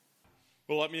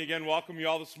Well, let me again welcome you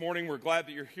all this morning. We're glad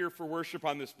that you're here for worship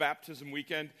on this baptism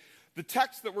weekend. The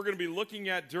texts that we're going to be looking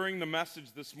at during the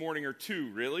message this morning are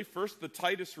two, really. First, the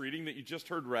Titus reading that you just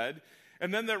heard read,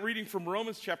 and then that reading from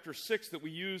Romans chapter 6 that we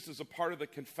used as a part of the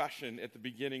confession at the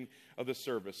beginning of the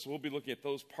service. So we'll be looking at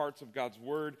those parts of God's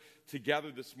Word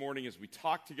together this morning as we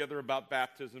talk together about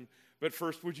baptism. But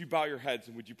first, would you bow your heads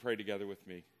and would you pray together with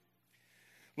me?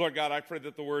 Lord God, I pray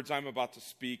that the words I'm about to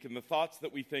speak and the thoughts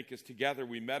that we think as together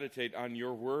we meditate on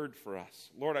your word for us.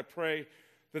 Lord, I pray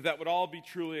that that would all be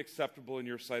truly acceptable in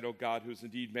your sight, O God, who has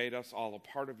indeed made us all a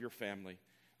part of your family,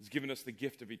 has given us the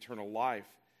gift of eternal life,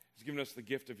 has given us the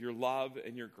gift of your love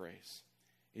and your grace.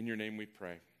 In your name we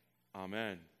pray.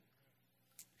 Amen.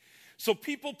 So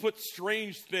people put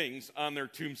strange things on their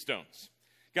tombstones.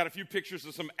 Got a few pictures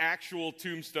of some actual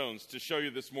tombstones to show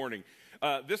you this morning.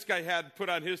 This guy had put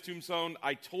on his tombstone,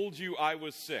 "I told you I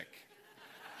was sick."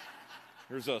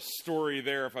 There's a story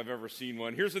there if I've ever seen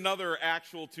one. Here's another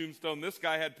actual tombstone. This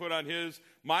guy had put on his,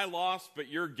 "My loss, but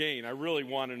your gain." I really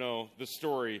want to know the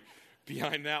story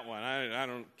behind that one.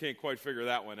 I can't quite figure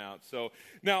that one out. So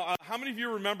now, how many of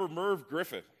you remember Merv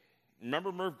Griffin?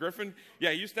 Remember Merv Griffin?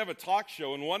 Yeah, he used to have a talk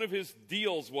show, and one of his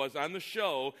deals was on the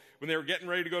show, when they were getting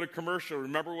ready to go to commercial,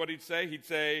 remember what he'd say? He'd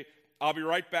say, "I'll be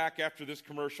right back after this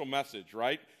commercial message,"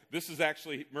 right? This is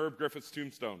actually Merv Griffin's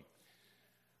tombstone.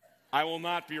 "I will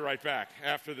not be right back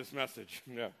after this message."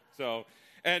 Yeah. So,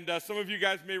 and some of you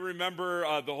guys may remember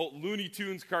the whole Looney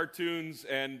Tunes cartoons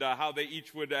and how they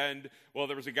each would end. Well,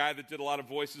 there was a guy that did a lot of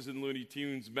voices in Looney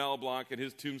Tunes, Mel Blanc, and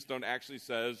his tombstone actually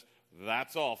says,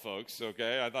 "That's all, folks,"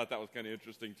 okay? I thought that was kind of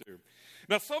interesting, too.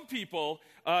 Now, some people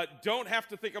don't have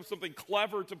to think of something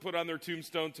clever to put on their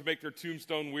tombstone to make their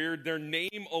tombstone weird. Their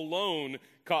name alone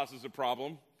causes a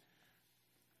problem.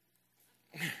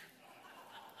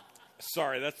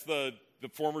 Sorry, that's the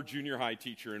former junior high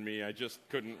teacher in me. I just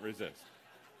couldn't resist.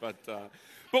 But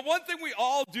one thing we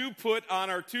all do put on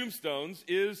our tombstones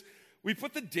is we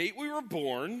put the date we were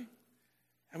born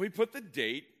and we put the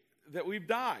date that we've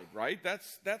died, right?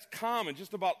 That's common.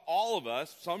 Just about all of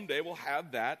us someday will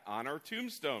have that on our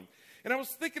tombstone. And I was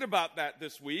thinking about that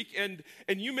this week, and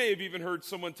you may have even heard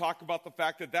someone talk about the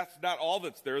fact that that's not all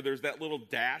that's there. There's that little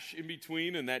dash in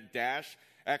between, and that dash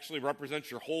actually represents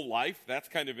your whole life. That's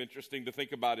kind of interesting to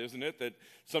think about, isn't it? That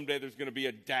someday there's going to be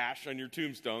a dash on your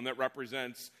tombstone that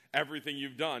represents everything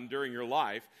you've done during your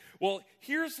life. Well,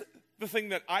 here's the thing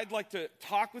that I'd like to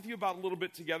talk with you about a little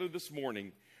bit together this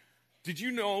morning. Did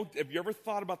you know, have you ever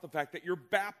thought about the fact that your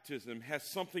baptism has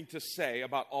something to say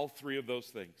about all three of those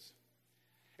things?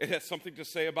 It has something to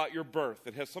say about your birth.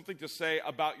 It has something to say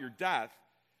about your death.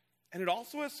 And it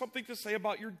also has something to say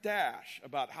about your dash,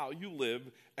 about how you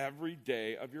live every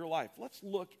day of your life. Let's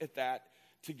look at that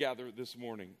together this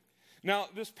morning. Now,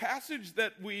 this passage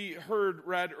that we heard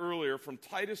read earlier from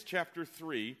Titus chapter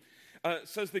 3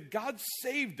 says that God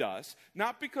saved us,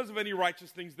 not because of any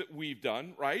righteous things that we've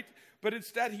done, right? But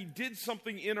instead, he did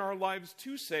something in our lives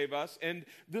to save us. And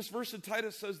this verse in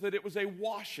Titus says that it was a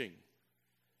washing.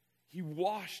 He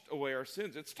washed away our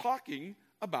sins. It's talking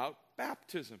about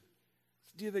baptism. It's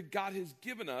the idea that God has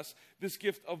given us this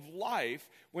gift of life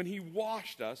when he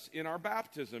washed us in our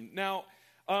baptism. Now,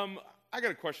 I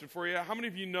got a question for you. How many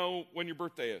of you know when your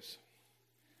birthday is?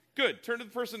 Good. Turn to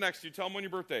the person next to you. Tell them when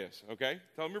your birthday is, okay?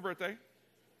 Tell them your birthday.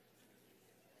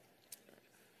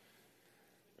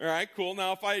 All right, cool.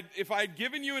 Now, if I'd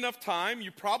given you enough time,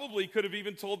 you probably could have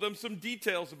even told them some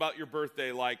details about your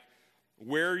birthday, like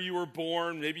where you were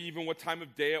born, maybe even what time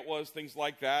of day it was, things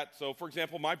like that. So, for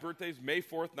example, my birthday is May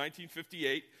 4th,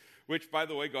 1958, which, by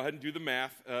the way, go ahead and do the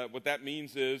math. What that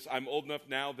means is I'm old enough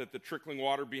now that the trickling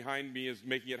water behind me is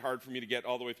making it hard for me to get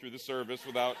all the way through the service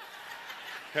without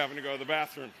having to go to the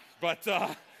bathroom. But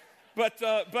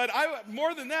I,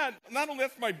 more than that, not only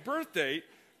that's my birthday,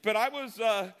 but I was,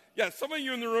 some of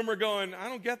you in the room are going, "I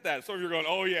don't get that." Some of you are going,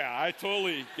 "Oh yeah, I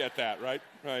totally get that," right?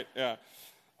 Right, yeah.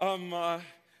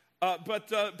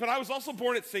 But I was also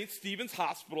born at St. Stephen's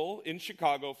Hospital in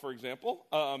Chicago, for example.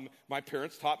 My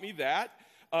parents taught me that.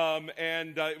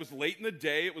 And it was late in the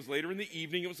day. It was later in the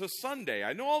evening. It was a Sunday.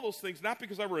 I know all those things, not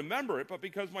because I remember it, but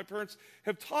because my parents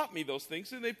have taught me those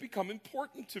things, and they've become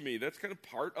important to me. That's kind of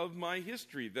part of my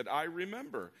history that I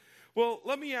remember. Well,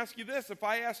 let me ask you this. If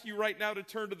I ask you right now to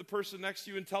turn to the person next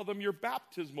to you and tell them your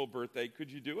baptismal birthday, could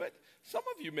you do it? Some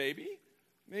of you maybe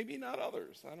not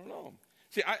others. I don't know.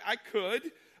 See, I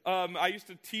could. I used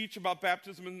to teach about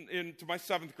baptism to my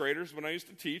seventh graders when I used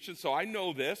to teach, and so I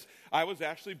know this. I was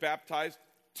actually baptized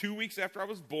 2 weeks after I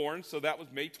was born, so that was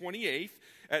May 28th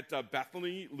at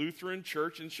Bethany Lutheran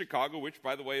Church in Chicago, which,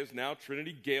 by the way, is now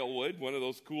Trinity Galewood, one of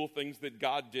those cool things that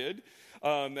God did.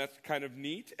 That's kind of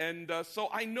neat. And so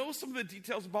I know some of the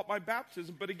details about my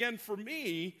baptism, but again, for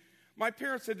me, my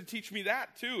parents had to teach me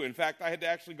that too. In fact, I had to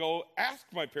actually go ask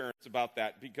my parents about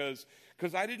that because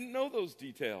I didn't know those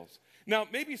details. Now,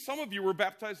 maybe some of you were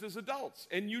baptized as adults,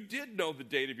 and you did know the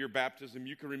date of your baptism.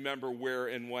 You can remember where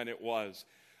and when it was.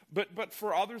 But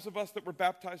for others of us that were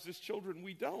baptized as children,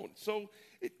 we don't. So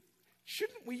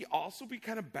shouldn't we also be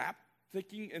kind of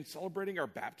thinking and celebrating our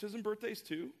baptism birthdays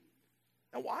too?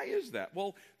 Now, why is that?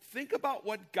 Well, think about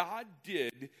what God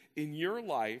did in your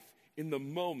life in the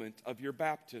moment of your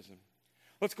baptism.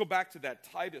 Let's go back to that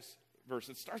Titus verse.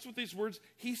 It starts with these words,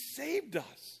 He saved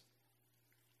us.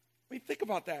 I mean, think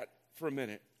about that for a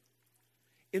minute.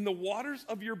 In the waters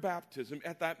of your baptism,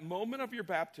 at that moment of your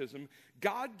baptism,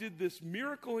 God did this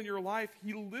miracle in your life.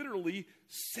 He literally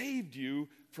saved you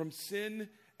from sin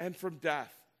and from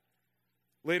death.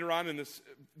 Later on in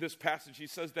this passage, he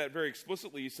says that very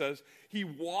explicitly. He says, He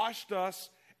washed us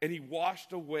and He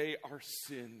washed away our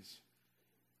sins.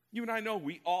 You and I know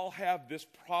we all have this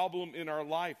problem in our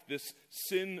life, this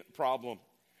sin problem.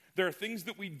 There are things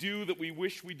that we do that we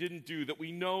wish we didn't do, that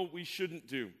we know we shouldn't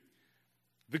do.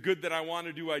 The good that I want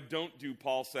to do, I don't do,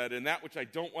 Paul said, and that which I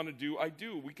don't want to do, I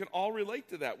do. We can all relate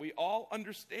to that. We all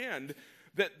understand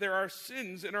that there are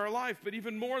sins in our life, but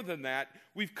even more than that,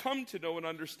 we've come to know and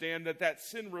understand that that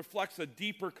sin reflects a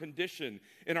deeper condition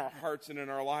in our hearts and in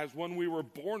our lives, one we were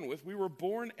born with. We were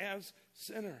born as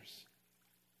sinners.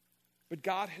 But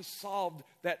God has solved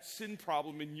that sin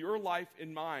problem in your life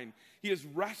and mine. He has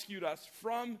rescued us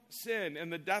from sin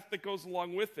and the death that goes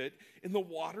along with it in the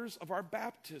waters of our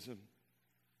baptism.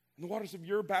 In the waters of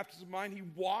your baptism of mine, He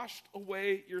washed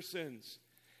away your sins.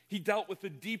 He dealt with the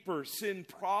deeper sin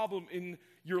problem in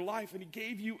your life, and He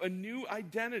gave you a new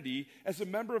identity as a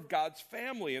member of God's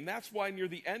family. And that's why near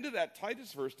the end of that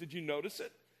Titus verse, did you notice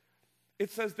it? It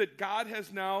says that God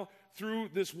has now, through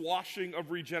this washing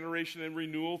of regeneration and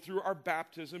renewal, through our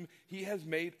baptism, He has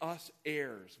made us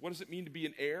heirs. What does it mean to be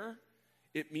an heir?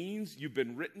 It means you've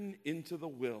been written into the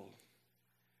will.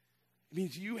 It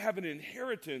means you have an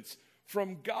inheritance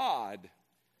from God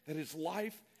that is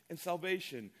life and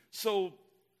salvation. So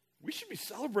we should be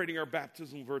celebrating our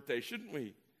baptismal birthday, shouldn't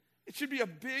we? It should be a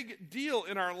big deal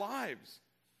in our lives.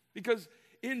 Because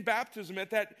in baptism,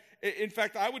 in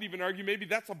fact, I would even argue maybe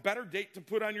that's a better date to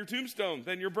put on your tombstone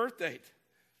than your birth date.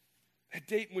 That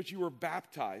date in which you were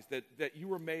baptized, that you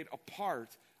were made a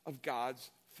part of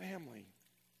God's family.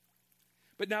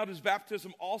 But now, does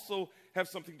baptism also have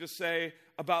something to say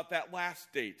about that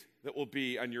last date that will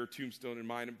be on your tombstone and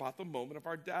mine, about the moment of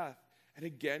our death? And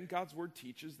again, God's word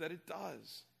teaches that it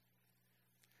does.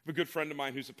 I have a good friend of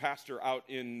mine who's a pastor out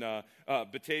in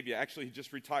Batavia. Actually, he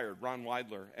just retired, Ron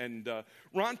Weidler. And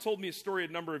Ron told me a story a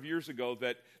number of years ago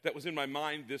that was in my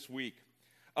mind this week.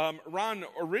 Ron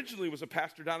originally was a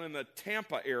pastor down in the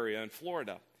Tampa area in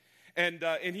Florida.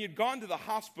 And he had gone to the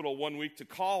hospital one week to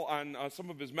call on some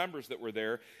of his members that were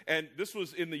there. And this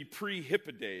was in the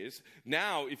pre-HIPAA days.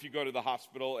 Now, if you go to the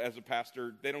hospital as a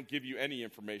pastor, they don't give you any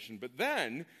information. But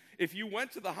then, if you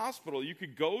went to the hospital, you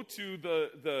could go to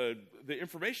the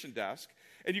information desk,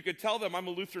 and you could tell them, I'm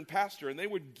a Lutheran pastor, and they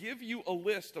would give you a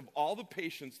list of all the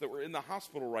patients that were in the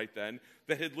hospital right then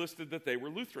that had listed that they were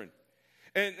Lutheran.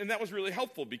 And that was really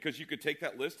helpful because you could take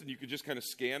that list and you could just kind of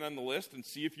scan on the list and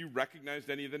see if you recognized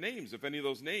any of the names. If any of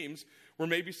those names were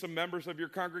maybe some members of your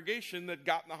congregation that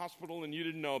got in the hospital and you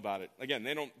didn't know about it. Again,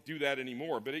 they don't do that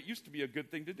anymore, but it used to be a good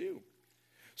thing to do.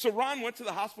 So Ron went to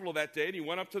the hospital that day and he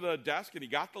went up to the desk and he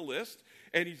got the list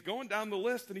and he's going down the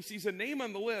list and he sees a name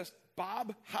on the list,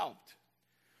 Bob Haupt.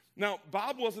 Now,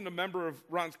 Bob wasn't a member of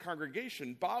Ron's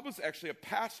congregation. Bob was actually a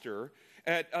pastor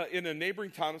in a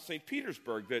neighboring town of St.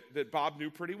 Petersburg that Bob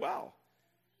knew pretty well.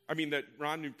 That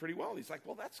Ron knew pretty well. He's like,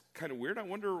 well, that's kind of weird. I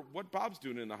wonder what Bob's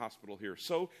doing in the hospital here.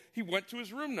 So he went to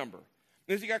his room number.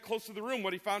 And as he got close to the room,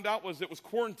 what he found out was it was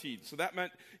quarantined. So that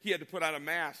meant he had to put on a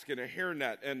mask and a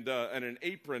hairnet and an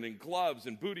apron and gloves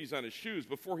and booties on his shoes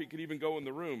before he could even go in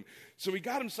the room. So he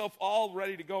got himself all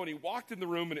ready to go, and he walked in the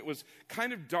room, and it was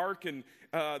kind of dark, and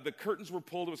the curtains were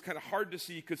pulled. It was kind of hard to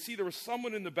see. He could see there was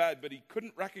someone in the bed, but he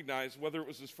couldn't recognize whether it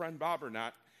was his friend Bob or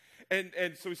not.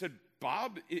 And so he said,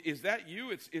 Bob, is that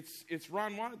you? It's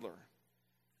Ron Weidler.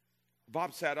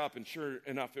 Bob sat up, and sure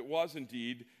enough, it was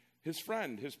indeed his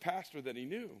friend, his pastor that he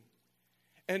knew.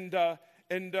 And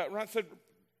Ron said,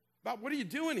 Bob, what are you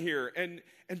doing here? And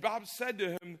Bob said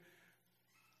to him,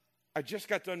 I just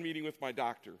got done meeting with my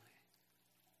doctor.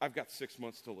 I've got 6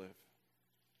 months to live.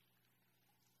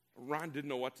 Ron didn't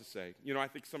know what to say. I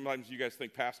think sometimes you guys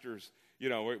think pastors, we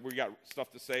got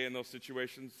stuff to say in those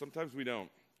situations. Sometimes we don't.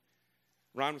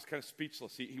 Ron was kind of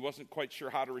speechless. He wasn't quite sure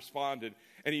how to respond,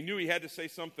 and he knew he had to say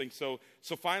something. So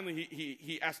finally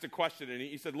he asked a question, and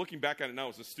he said, looking back on it now,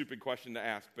 it was a stupid question to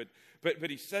ask. But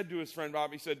he said to his friend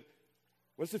Bob, he said,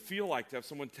 what does it feel like to have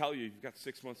someone tell you you've got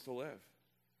 6 months to live?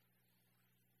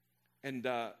 And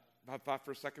Bob thought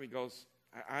for a second. He goes,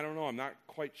 I don't know. I'm not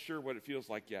quite sure what it feels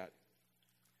like yet.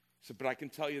 He said, but I can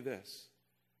tell you this.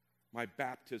 My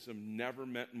baptism never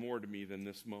meant more to me than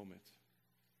this moment.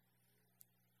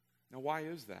 Now, why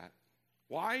is that?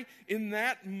 Why, in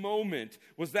that moment,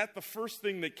 was that the first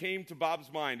thing that came to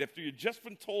Bob's mind after he had just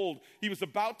been told he was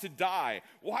about to die?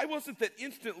 Why was it that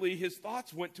instantly his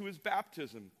thoughts went to his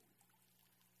baptism?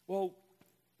 Well,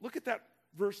 look at that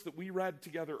verse that we read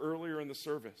together earlier in the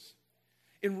service.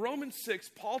 In Romans 6,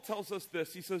 Paul tells us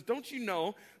this. He says, don't you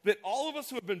know that all of us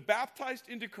who have been baptized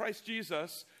into Christ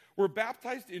Jesus were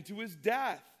baptized into his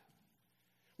death?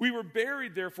 We were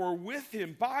buried, therefore, with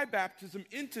him by baptism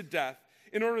into death,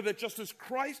 in order that just as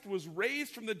Christ was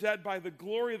raised from the dead by the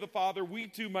glory of the Father, we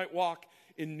too might walk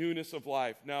in newness of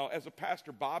life. Now, as a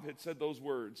pastor, Bob had said those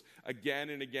words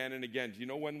again and again and again. Do you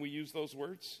know when we use those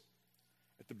words?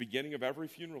 At the beginning of every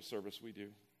funeral service we do.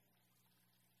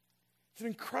 It's an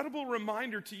incredible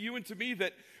reminder to you and to me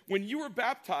that when you were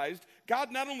baptized, God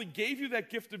not only gave you that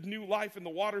gift of new life in the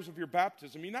waters of your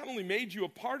baptism, he not only made you a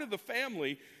part of the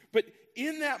family, but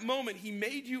in that moment, he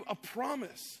made you a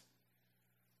promise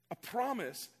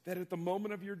that at the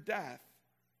moment of your death,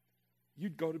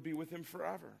 you'd go to be with him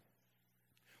forever.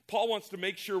 Paul wants to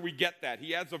make sure we get that.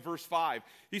 He adds a verse 5.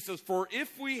 He says, for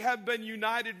if we have been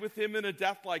united with him in a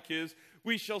death like his,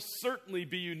 we shall certainly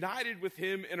be united with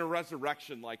him in a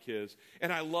resurrection like his.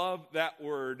 And I love that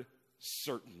word,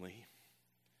 certainly.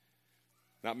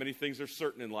 Not many things are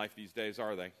certain in life these days,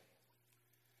 are they?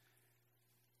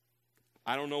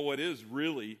 I don't know what is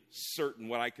really certain,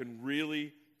 what I can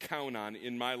really count on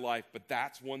in my life, but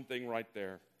that's one thing right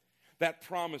there. That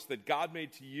promise that God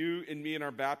made to you and me in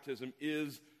our baptism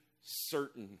is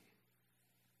certain.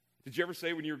 Did you ever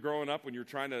say when you were growing up, when you were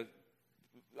trying to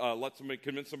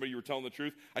convince somebody you were telling the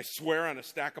truth, I swear on a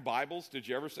stack of Bibles? Did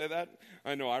you ever say that?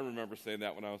 I know I remember saying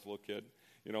that when I was a little kid.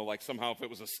 Like somehow if it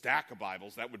was a stack of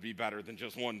Bibles, that would be better than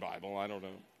just one Bible. I don't know.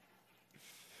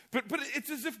 But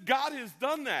it's as if God has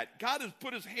done that. God has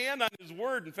put his hand on his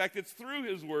word. In fact, it's through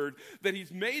his word that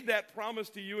he's made that promise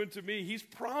to you and to me. He's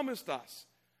promised us,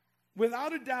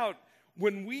 without a doubt,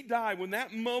 when we die, when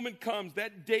that moment comes,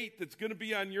 that date that's going to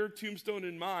be on your tombstone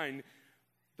and mine,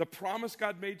 the promise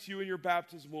God made to you in your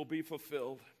baptism will be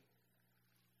fulfilled.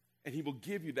 And he will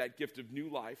give you that gift of new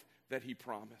life that he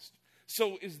promised.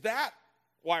 So is that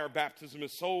why our baptism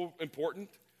is so important?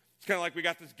 It's kind of like we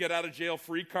got this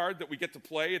get-out-of-jail-free card that we get to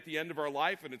play at the end of our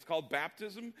life, and it's called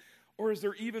baptism? Or is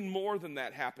there even more than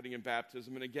that happening in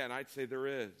baptism? And again, I'd say there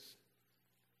is.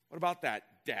 What about that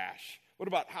dash? What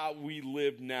about how we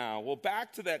live now? Well,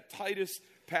 back to that Titus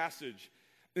passage.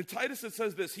 In Titus it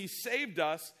says this, he saved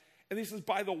us, and he says,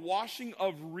 by the washing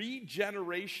of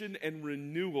regeneration and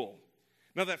renewal.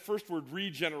 Now, that first word,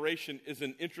 regeneration, is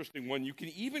an interesting one. You can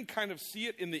even kind of see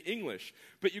it in the English,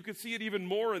 but you can see it even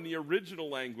more in the original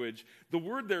language. The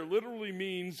word there literally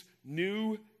means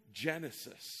new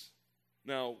Genesis.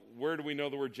 Now, where do we know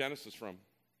the word Genesis from?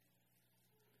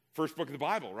 First book of the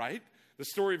Bible, right? The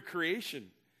story of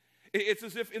creation. It's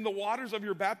as if in the waters of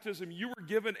your baptism, you were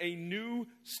given a new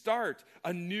start,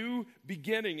 a new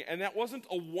beginning. And that wasn't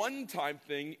a one-time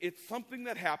thing. It's something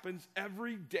that happens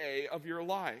every day of your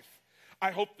life. I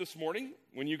hope this morning,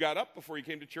 when you got up before you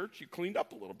came to church, you cleaned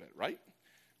up a little bit, right?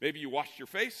 Maybe you washed your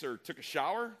face or took a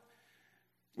shower.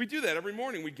 We do that every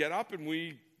morning. We get up and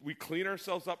we clean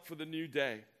ourselves up for the new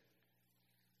day.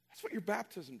 That's what your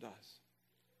baptism does.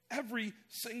 Every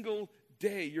single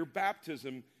day, your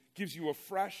baptism gives you a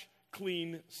fresh,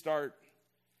 clean start.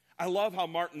 I love how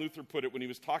Martin Luther put it when he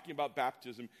was talking about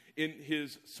baptism in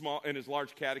his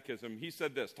large catechism. He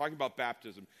said this, talking about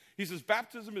baptism. He says,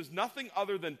 baptism is nothing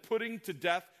other than putting to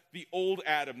death the old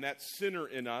Adam, that sinner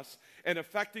in us, and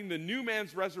effecting the new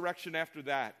man's resurrection after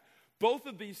that. Both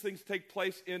of these things take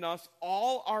place in us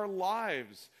all our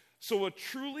lives. So a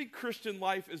truly Christian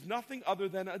life is nothing other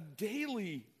than a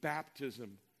daily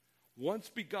baptism, once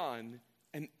begun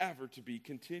and ever to be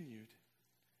continued.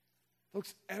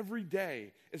 Folks, every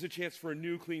day is a chance for a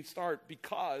new clean start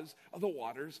because of the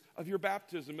waters of your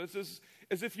baptism. It's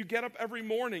as if you get up every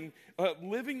morning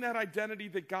living that identity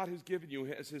that God has given you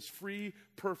as his free,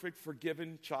 perfect,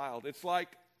 forgiven child. It's like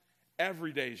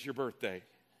every day is your birthday.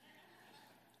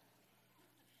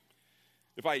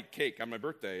 If I eat cake on my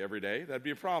birthday every day, that'd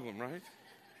be a problem, right?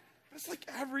 It's like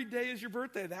every day is your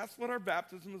birthday. That's what our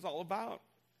baptism is all about.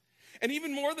 And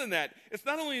even more than that, it's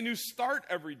not only a new start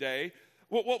every day.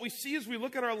 What we see as we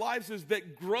look at our lives is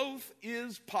that growth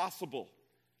is possible.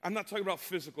 I'm not talking about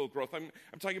physical growth. I'm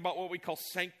talking about what we call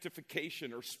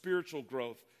sanctification or spiritual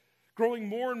growth. Growing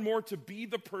more and more to be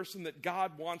the person that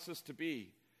God wants us to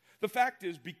be. The fact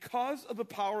is, because of the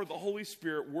power of the Holy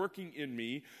Spirit working in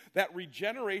me, that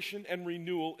regeneration and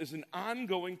renewal is an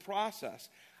ongoing process.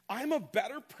 I'm a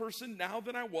better person now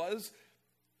than I was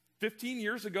 15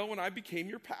 years ago when I became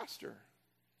your pastor.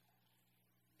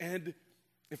 And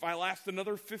if I last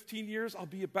another 15 years, I'll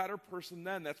be a better person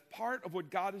then. That's part of what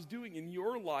God is doing in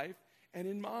your life and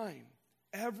in mine.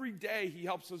 Every day he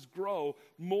helps us grow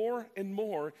more and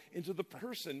more into the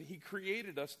person he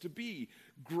created us to be.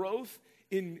 Growth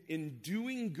in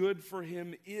doing good for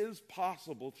him is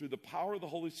possible through the power of the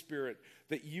Holy Spirit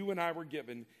that you and I were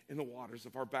given in the waters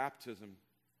of our baptism.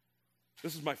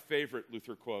 This is my favorite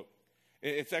Luther quote.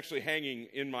 It's actually hanging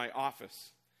in my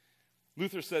office.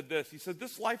 Luther said this. He said,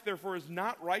 "This life, therefore, is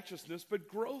not righteousness, but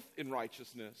growth in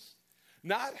righteousness.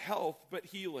 Not health, but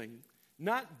healing.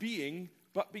 Not being,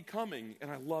 but becoming." And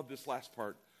I love this last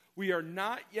part. "We are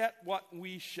not yet what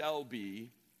we shall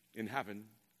be in heaven,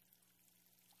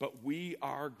 but we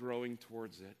are growing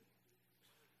towards it."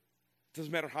 It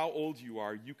doesn't matter how old you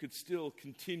are, you could still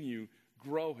continue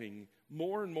growing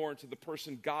more and more into the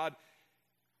person God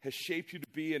has shaped you to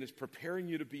be and is preparing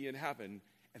you to be in heaven.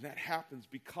 And that happens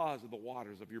because of the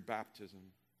waters of your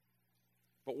baptism.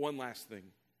 But one last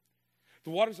thing.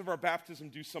 The waters of our baptism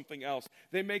do something else.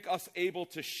 They make us able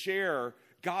to share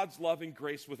God's love and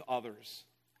grace with others.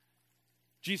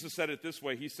 Jesus said it this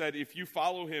way. He said, if you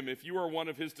follow him, if you are one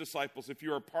of his disciples, if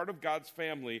you are part of God's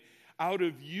family, out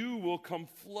of you will come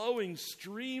flowing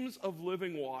streams of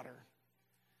living water.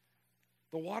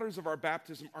 The waters of our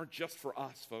baptism aren't just for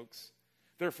us, folks.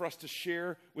 They're for us to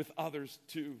share with others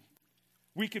too.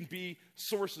 We can be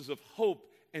sources of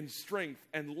hope and strength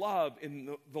and love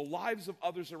in the lives of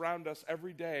others around us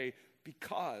every day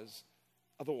because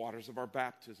of the waters of our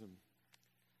baptism.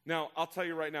 Now, I'll tell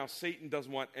you right now, Satan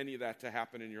doesn't want any of that to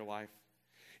happen in your life.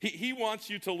 He wants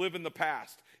you to live in the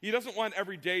past. He doesn't want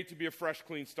every day to be a fresh,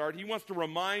 clean start. He wants to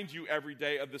remind you every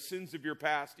day of the sins of your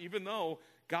past, even though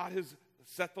God has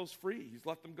set those free. He's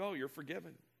let them go. You're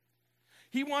forgiven.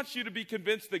 He wants you to be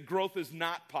convinced that growth is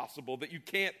not possible, that you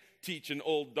can't teach an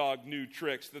old dog new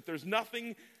tricks, that there's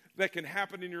nothing that can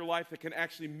happen in your life that can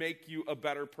actually make you a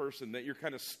better person, that you're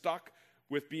kind of stuck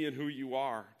with being who you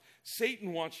are.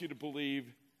 Satan wants you to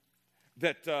believe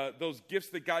that those gifts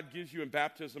that God gives you in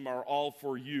baptism are all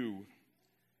for you,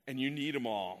 and you need them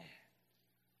all.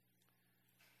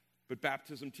 But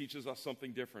baptism teaches us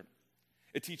something different.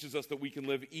 It teaches us that we can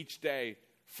live each day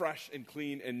fresh and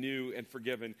clean and new and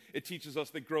forgiven. It teaches us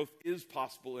that growth is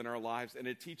possible in our lives, and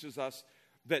it teaches us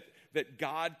that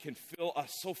God can fill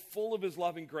us so full of his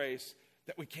love and grace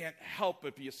that we can't help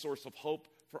but be a source of hope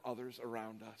for others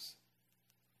around us.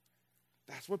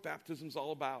 That's what baptism's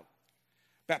all about.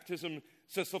 Baptism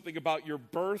says something about your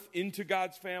birth into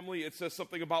God's family. It says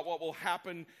something about what will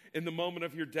happen in the moment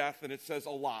of your death, and it says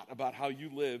a lot about how you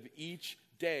live each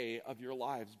day of your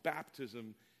lives.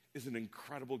 Baptism is an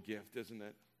incredible gift, isn't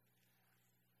it?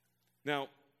 Now,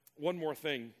 one more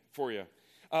thing for you.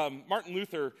 Martin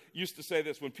Luther used to say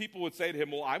this. When people would say to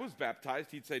him, well, I was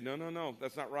baptized, he'd say, no,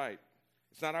 that's not right.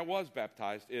 It's not I was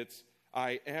baptized, it's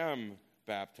I am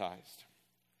baptized.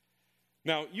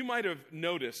 Now, you might have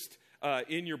noticed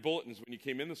in your bulletins when you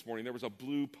came in this morning, there was a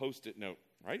blue Post-it note,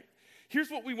 right? Here's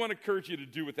what we want to encourage you to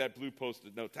do with that blue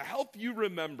Post-it note. To help you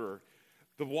remember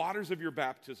the waters of your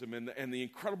baptism and the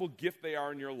incredible gift they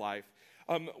are in your life,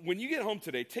 when you get home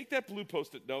today, take that blue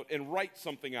Post-it note and write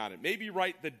something on it. Maybe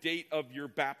write the date of your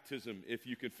baptism if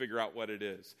you can figure out what it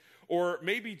is. Or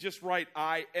maybe just write,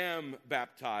 I am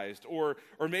baptized. Or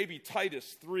maybe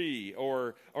Titus 3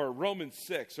 or Romans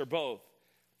 6 or both.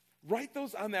 Write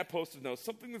those on that Post-it note,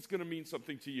 something that's going to mean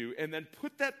something to you, and then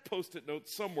put that Post-it note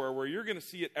somewhere where you're going to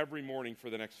see it every morning for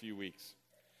the next few weeks.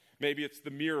 Maybe it's the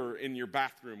mirror in your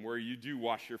bathroom where you do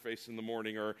wash your face in the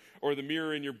morning, or the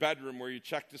mirror in your bedroom where you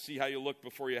check to see how you look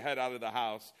before you head out of the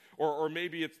house, or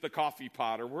maybe it's the coffee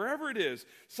pot, or wherever it is,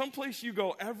 someplace you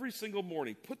go every single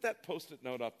morning. Put that Post-it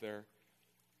note up there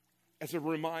as a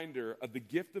reminder of the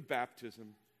gift of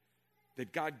baptism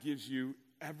that God gives you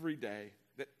every day,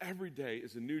 that every day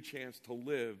is a new chance to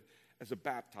live as a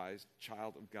baptized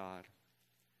child of God.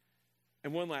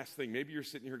 And one last thing, maybe you're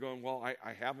sitting here going, well,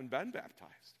 I haven't been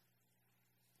baptized.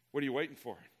 What are you waiting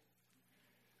for?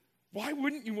 Why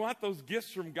wouldn't you want those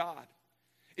gifts from God?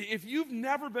 If you've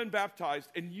never been baptized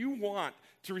and you want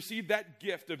to receive that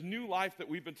gift of new life that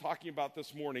we've been talking about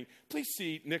this morning, please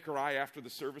see Nick or I after the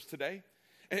service today.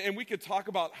 And we could talk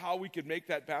about how we could make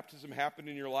that baptism happen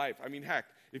in your life. I mean, heck,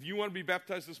 if you want to be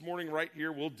baptized this morning right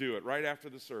here, we'll do it right after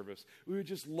the service. We would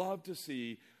just love to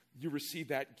see you receive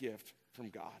that gift from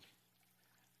God.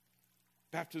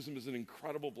 Baptism is an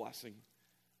incredible blessing.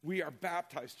 We are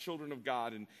baptized children of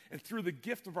God, and through the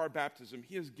gift of our baptism,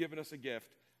 He has given us a gift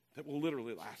that will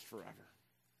literally last forever.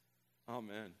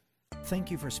 Amen.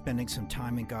 Thank you for spending some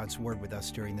time in God's Word with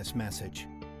us during this message.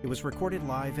 It was recorded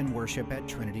live in worship at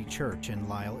Trinity Church in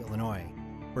Lisle, Illinois,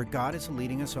 where God is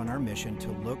leading us on our mission to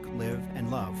look, live,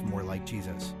 and love more like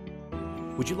Jesus.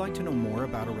 Would you like to know more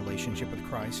about a relationship with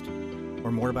Christ,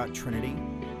 or more about Trinity,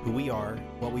 who we are,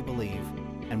 what we believe,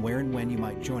 and where and when you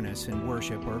might join us in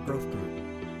worship or a growth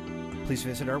group? Please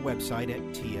visit our website at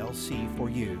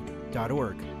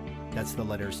tlc4u.org. That's the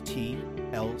letters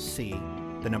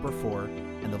TLC, the number 4,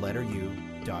 and the letter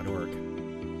U.org.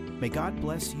 May God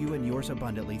bless you and yours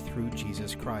abundantly through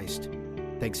Jesus Christ.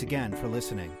 Thanks again for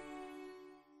listening.